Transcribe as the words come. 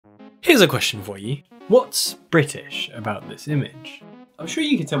Here's a question for you. What's British about this image? I'm sure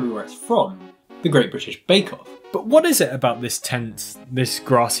you can tell me where it's from. The Great British Bake Off. But what is it about this tent, this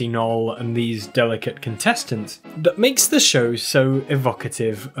grassy knoll, and these delicate contestants that makes the show so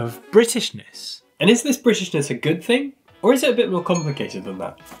evocative of Britishness? And is this Britishness a good thing? Or is it a bit more complicated than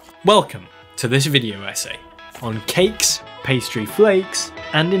that? Welcome to this video essay on cakes, pastry flakes,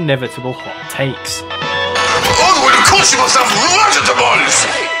 and inevitable hot takes. Onward, of course you must have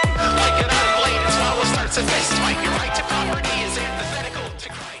vegetables!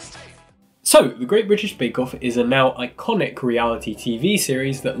 So, The Great British Bake Off is a now iconic reality TV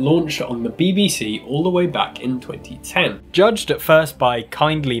series that launched on the BBC all the way back in 2010. Judged at first by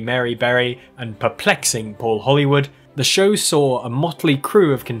kindly Mary Berry and perplexing Paul Hollywood, the show saw a motley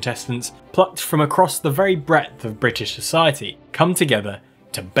crew of contestants plucked from across the very breadth of British society come together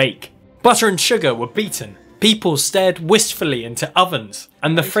to bake. Butter and sugar were beaten, people stared wistfully into ovens,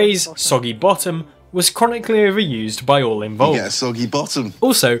 and the phrase "soggy bottom" was chronically overused by all involved. You get a soggy bottom.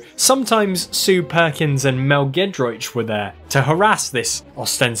 Also, sometimes Sue Perkins and Mel Giedroyc were there to harass this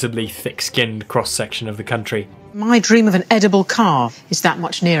ostensibly thick-skinned cross-section of the country. My dream of an edible car is that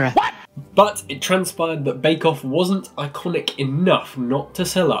much nearer. What? But it transpired that Bake Off wasn't iconic enough not to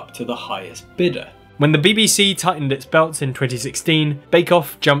sell up to the highest bidder. When the BBC tightened its belts in 2016, Bake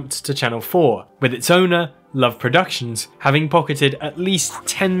Off jumped to Channel 4, with its owner, Love Productions, having pocketed at least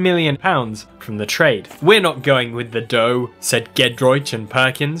 £10 million from the trade. "We're not going with the dough," said Giedroyc and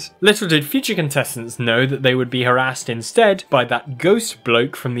Perkins. Little did future contestants know that they would be harassed instead by that ghost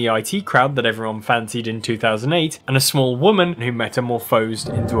bloke from the IT crowd that everyone fancied in 2008, and a small woman who metamorphosed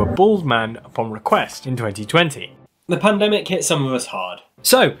into a bald man upon request in 2020. The pandemic hit some of us hard.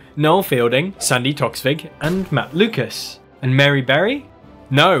 So, Noel Fielding, Sandy Toksvig, and Matt Lucas. And Mary Berry?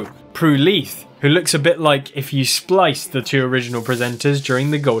 No, Prue Leith, who looks a bit like if you spliced the two original presenters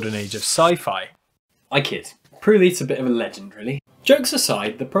during the golden age of sci-fi. I kid. Prue Leith's a bit of a legend, really. Jokes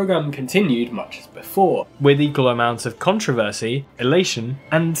aside, the programme continued much as before, with equal amounts of controversy, elation,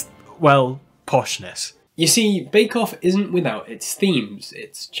 and, well, poshness. You see, Bake Off isn't without its themes,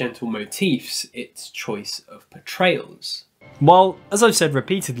 its gentle motifs, its choice of portrayals. While, as I've said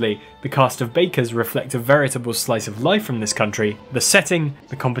repeatedly, the cast of bakers reflect a veritable slice of life from this country, the setting,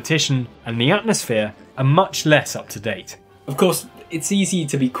 the competition, and the atmosphere are much less up to date. Of course, it's easy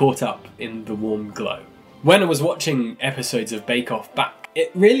to be caught up in the warm glow. When I was watching episodes of Bake Off back,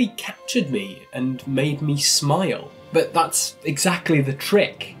 it really captured me and made me smile. But that's exactly the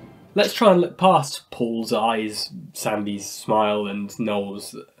trick. Let's try and look past Paul's eyes, Sandy's smile, and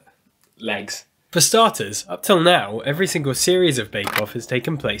Noel's legs. For starters, up till now, every single series of Bake Off has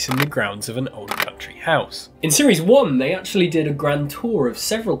taken place in the grounds of an old country house. In Series 1, they actually did a grand tour of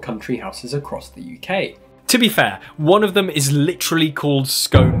several country houses across the UK. To be fair, one of them is literally called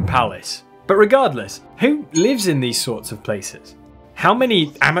Scone Palace. But regardless, who lives in these sorts of places? How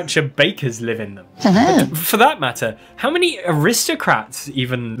many amateur bakers live in them? For that matter, how many aristocrats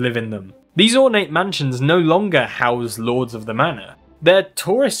even live in them? These ornate mansions no longer house lords of the manor. They're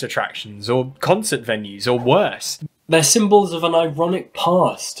tourist attractions, or concert venues, or worse. They're symbols of an ironic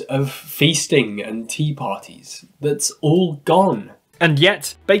past, of feasting and tea parties, that's all gone. And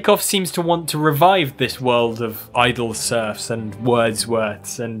yet, Bake Off seems to want to revive this world of idle serfs and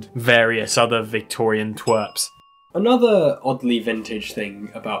Wordsworths and various other Victorian twerps. Another oddly vintage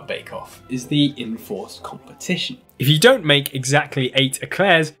thing about Bake Off is the enforced competition. If you don't make exactly 8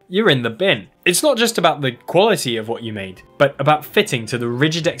 eclairs, you're in the bin. It's not just about the quality of what you made, but about fitting to the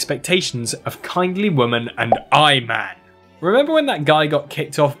rigid expectations of kindly woman and I man. Remember when that guy got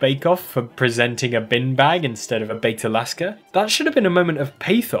kicked off Bake Off for presenting a bin bag instead of a baked Alaska? That should have been a moment of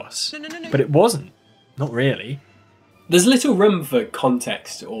pathos, but it wasn't. Not really. There's little room for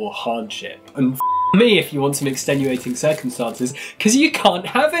context or hardship, and me if you want some extenuating circumstances, because you can't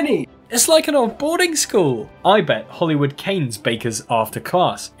have any. It's like an old boarding school. I bet Hollywood canes bakers after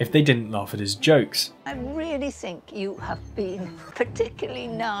class if they didn't laugh at his jokes. I really think you have been particularly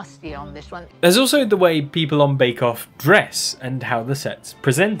nasty on this one. There's also the way people on Bake Off dress and how the set's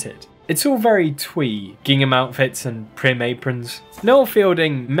presented. It's all very twee, gingham outfits and prim aprons. Noel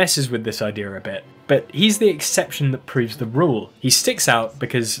Fielding messes with this idea a bit, but he's the exception that proves the rule. He sticks out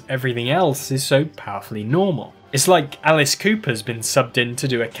because everything else is so powerfully normal. It's like Alice Cooper's been subbed in to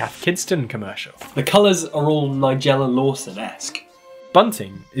do a Cath Kidston commercial. The colours are all Nigella Lawson-esque.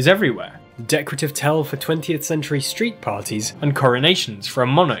 Bunting is everywhere. Decorative tell for 20th century street parties and coronations for a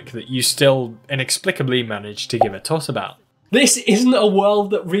monarch that you still inexplicably manage to give a toss about. This isn't a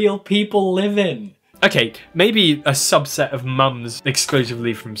world that real people live in. Okay, maybe a subset of mums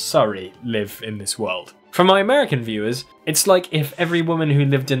exclusively from Surrey live in this world. For my American viewers, it's like if every woman who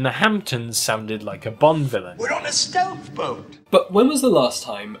lived in the Hamptons sounded like a Bond villain. We're on a stealth boat. But when was the last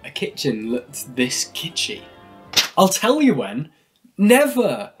time a kitchen looked this kitschy? I'll tell you when.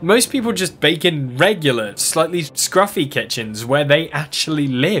 Never! Most people just bake in regular, slightly scruffy kitchens where they actually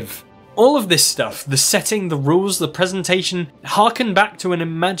live. All of this stuff, the setting, the rules, the presentation, harken back to an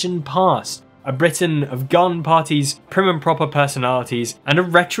imagined past. A Britain of garden parties, prim and proper personalities, and a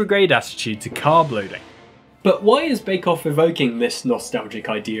retrograde attitude to carb loading. But why is Bake Off evoking this nostalgic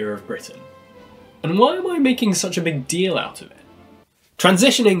idea of Britain? And why am I making such a big deal out of it?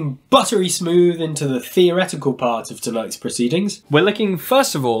 Transitioning buttery smooth into the theoretical part of tonight's proceedings, we're looking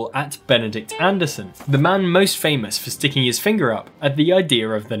first of all at Benedict Anderson, the man most famous for sticking his finger up at the idea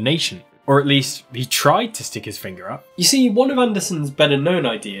of the nation. Or at least, he tried to stick his finger up. You see, one of Anderson's better known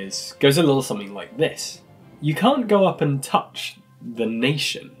ideas goes a little something like this. You can't go up and touch the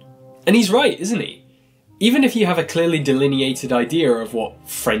nation. And he's right, isn't he? Even if you have a clearly delineated idea of what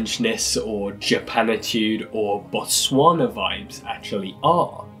Frenchness or Japanitude or Botswana vibes actually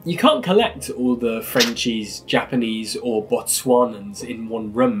are, you can't collect all the Frenchies, Japanese or Botswanans in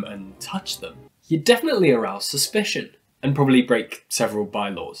one room and touch them. You'd definitely arouse suspicion, and probably break several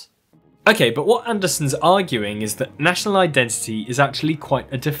bylaws. Okay, but what Anderson's arguing is that national identity is actually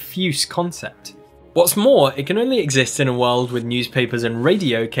quite a diffuse concept. What's more, it can only exist in a world with newspapers and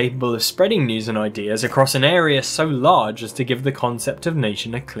radio capable of spreading news and ideas across an area so large as to give the concept of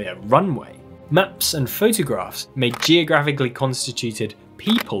nation a clear runway. Maps and photographs made geographically constituted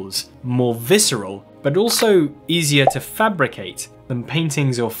peoples more visceral, but also easier to fabricate than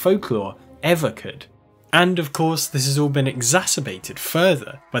paintings or folklore ever could. And of course, this has all been exacerbated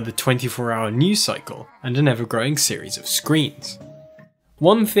further by the 24-hour news cycle and an ever-growing series of screens.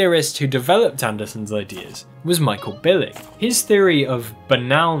 One theorist who developed Anderson's ideas was Michael Billig. His theory of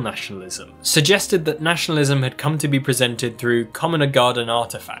banal nationalism suggested that nationalism had come to be presented through commoner garden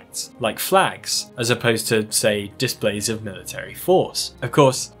artifacts, like flags, as opposed to, say, displays of military force. Of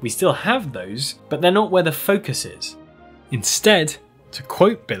course, we still have those, but they're not where the focus is. Instead, to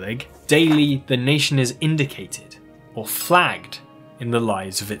quote Billig, daily the nation is indicated, or flagged, in the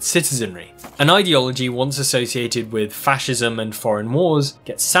lives of its citizenry. An ideology once associated with fascism and foreign wars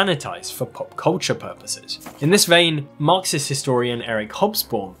gets sanitized for pop culture purposes. In this vein, Marxist historian Eric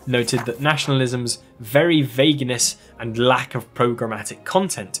Hobsbawm noted that nationalism's very vagueness and lack of programmatic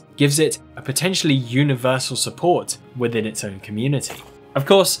content gives it a potentially universal support within its own community. Of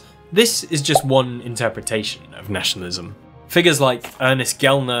course, this is just one interpretation of nationalism. Figures like Ernest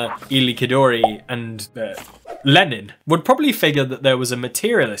Gellner, Elie Kidori, and Lenin would probably figure that there was a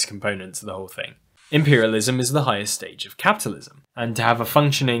materialist component to the whole thing. Imperialism is the highest stage of capitalism, and to have a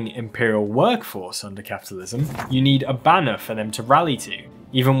functioning imperial workforce under capitalism, you need a banner for them to rally to,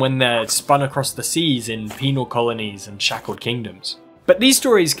 even when they're spun across the seas in penal colonies and shackled kingdoms. But these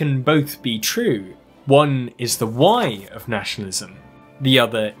stories can both be true. One is the why of nationalism, the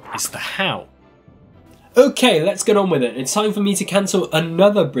other is the how. Okay, let's get on with it. It's time for me to cancel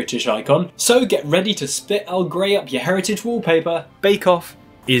another British icon, so get ready to spit Earl Grey up your heritage wallpaper. Bake Off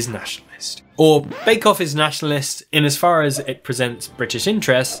is nationalist. Or Bake Off is nationalist in as far as it presents British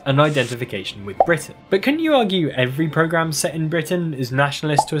interests and identification with Britain. But couldn't you argue every programme set in Britain is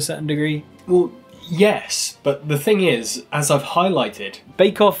nationalist to a certain degree? Well, yes, but the thing is, as I've highlighted,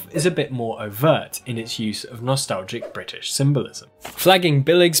 Bake Off is a bit more overt in its use of nostalgic British symbolism, flagging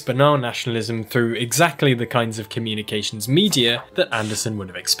Billig's banal nationalism through exactly the kinds of communications media that Anderson would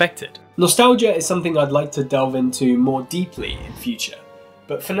have expected. Nostalgia is something I'd like to delve into more deeply in future,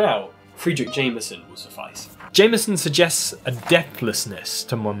 but for now, Friedrich Jameson will suffice. Jameson suggests a depthlessness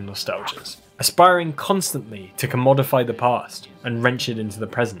to modern nostalgias, aspiring constantly to commodify the past and wrench it into the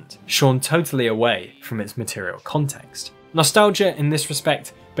present, shorn totally away from its material context. Nostalgia in this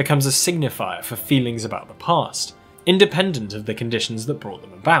respect becomes a signifier for feelings about the past, independent of the conditions that brought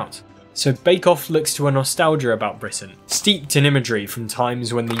them about. So Bake Off looks to a nostalgia about Britain, steeped in imagery from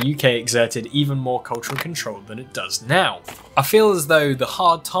times when the UK exerted even more cultural control than it does now. I feel as though the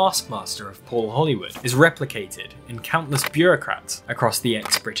hard taskmaster of Paul Hollywood is replicated in countless bureaucrats across the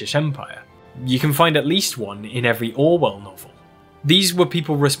ex-British Empire. You can find at least one in every Orwell novel. These were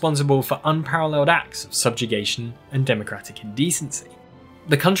people responsible for unparalleled acts of subjugation and democratic indecency.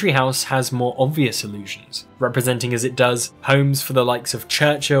 The country house has more obvious illusions, representing as it does homes for the likes of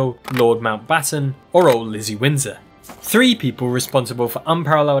Churchill, Lord Mountbatten, or old Lizzie Windsor. 3 people responsible for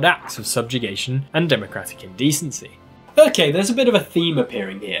unparalleled acts of subjugation and democratic indecency. Okay, there's a bit of a theme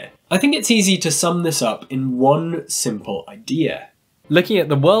appearing here. I think it's easy to sum this up in one simple idea. Looking at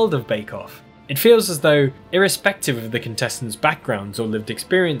the world of Bake Off, it feels as though, irrespective of the contestants' backgrounds or lived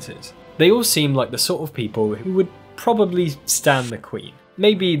experiences, They all seem like the sort of people who would probably stan the Queen.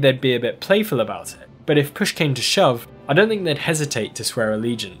 Maybe they'd be a bit playful about it, but if push came to shove, I don't think they'd hesitate to swear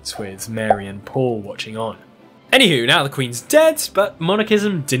allegiance with Mary and Paul watching on. Anywho, now the Queen's dead, but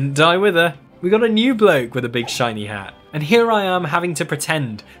monarchism didn't die with her. We got a new bloke with a big shiny hat. And here I am having to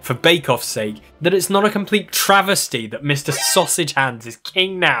pretend, for Bake Off's sake, that it's not a complete travesty that Mr. Sausage Hands is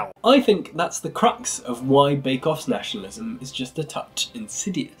king now. I think that's the crux of why Bake Off's nationalism is just a touch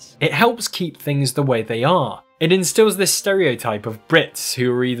insidious. It helps keep things the way they are. It instills this stereotype of Brits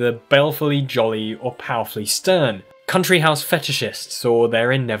who are either balefully jolly or powerfully stern, country house fetishists or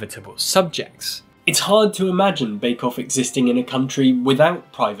their inevitable subjects. It's hard to imagine Bake Off existing in a country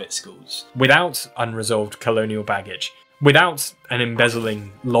without private schools. Without unresolved colonial baggage. Without an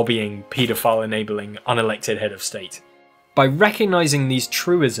embezzling, lobbying, paedophile-enabling, unelected head of state. By recognising these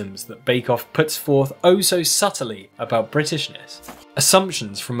truisms that Bake Off puts forth oh so subtly about Britishness,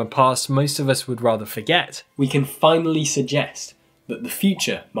 assumptions from a past most of us would rather forget, we can finally suggest that the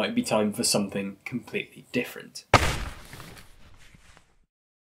future might be time for something completely different.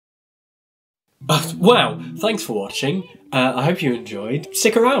 Wow, thanks for watching. I hope you enjoyed.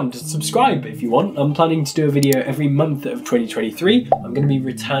 Stick around, subscribe if you want. I'm planning to do a video every month of 2023. I'm going to be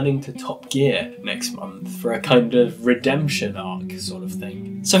returning to Top Gear next month for a kind of redemption arc sort of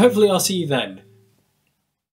thing. So hopefully I'll see you then.